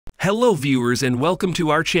Hello viewers and welcome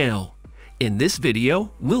to our channel. In this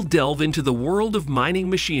video, we'll delve into the world of mining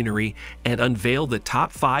machinery and unveil the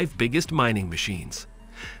top 5 biggest mining machines.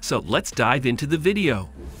 So let's dive into the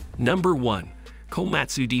video. Number 1.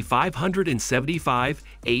 Komatsu D575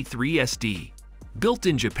 A3SD. Built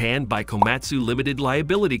in Japan by Komatsu Limited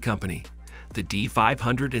Liability Company, the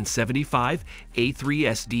D575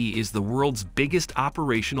 A3SD is the world's biggest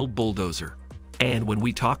operational bulldozer. And when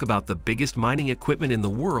we talk about the biggest mining equipment in the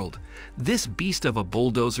world, this beast of a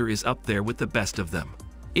bulldozer is up there with the best of them.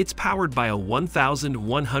 It's powered by a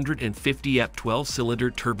 1,150 EP 12-cylinder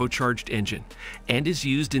turbocharged engine and is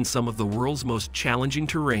used in some of the world's most challenging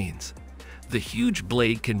terrains. The huge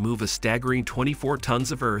blade can move a staggering 24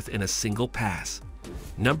 tons of earth in a single pass.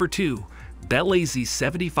 Number 2. Bellaz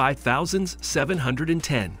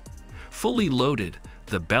 75710. Fully loaded,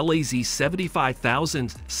 the Bellaz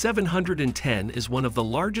 75710 is one of the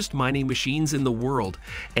largest mining machines in the world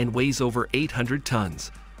and weighs over 800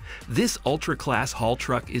 tons. This ultra-class haul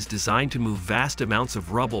truck is designed to move vast amounts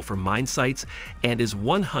of rubble from mine sites and is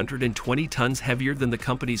 120 tons heavier than the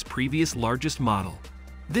company's previous largest model.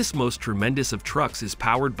 This most tremendous of trucks is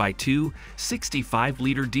powered by two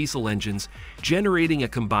 65-liter diesel engines generating a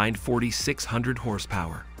combined 4,600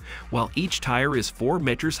 horsepower, while each tire is 4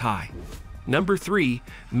 meters high. Number 3.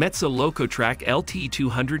 Metso Locotrack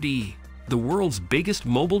LT200E. The world's biggest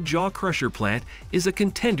mobile jaw crusher plant is a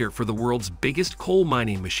contender for the world's biggest coal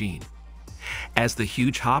mining machine. As the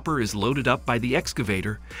huge hopper is loaded up by the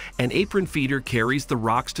excavator, an apron feeder carries the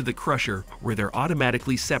rocks to the crusher where they're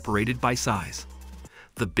automatically separated by size.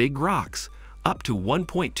 The big rocks, up to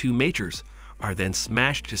 1.2 meters, are then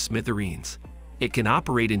smashed to smithereens. It can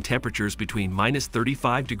operate in temperatures between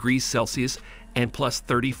 -35 degrees Celsius and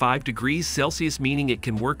 +35 degrees Celsius, meaning it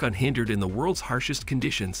can work unhindered in the world's harshest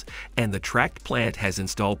conditions, and the tracked plant has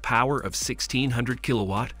installed power of 1,600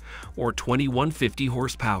 kilowatt or 2,150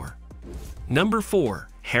 horsepower. Number 4.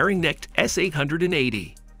 Herring-necked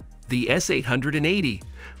S880. The S880,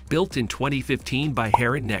 built in 2015 by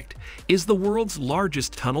Herring-necked, is the world's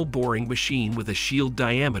largest tunnel boring machine with a shield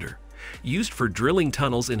diameter, used for drilling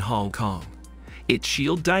tunnels in Hong Kong. Its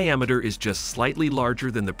shield diameter is just slightly larger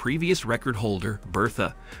than the previous record holder,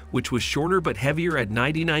 Bertha, which was shorter but heavier at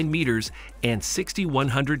 99 meters and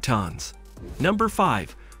 6,100 tons. Number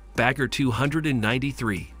 5. Bagger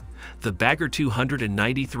 293. The Bagger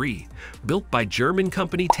 293, built by German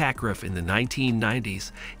company Tackruf in the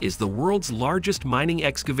 1990s, is the world's largest mining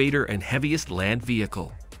excavator and heaviest land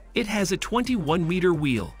vehicle. It has a 21-meter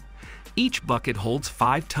wheel. Each bucket holds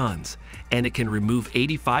 5 tons, and it can remove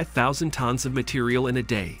 85,000 tons of material in a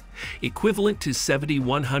day, equivalent to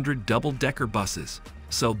 7,100 double-decker buses.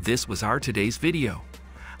 So this was our today's video.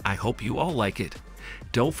 I hope you all like it.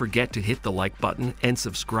 Don't forget to hit the like button and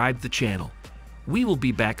subscribe the channel. We will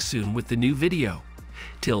be back soon with the new video.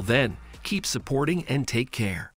 Till then, keep supporting and take care.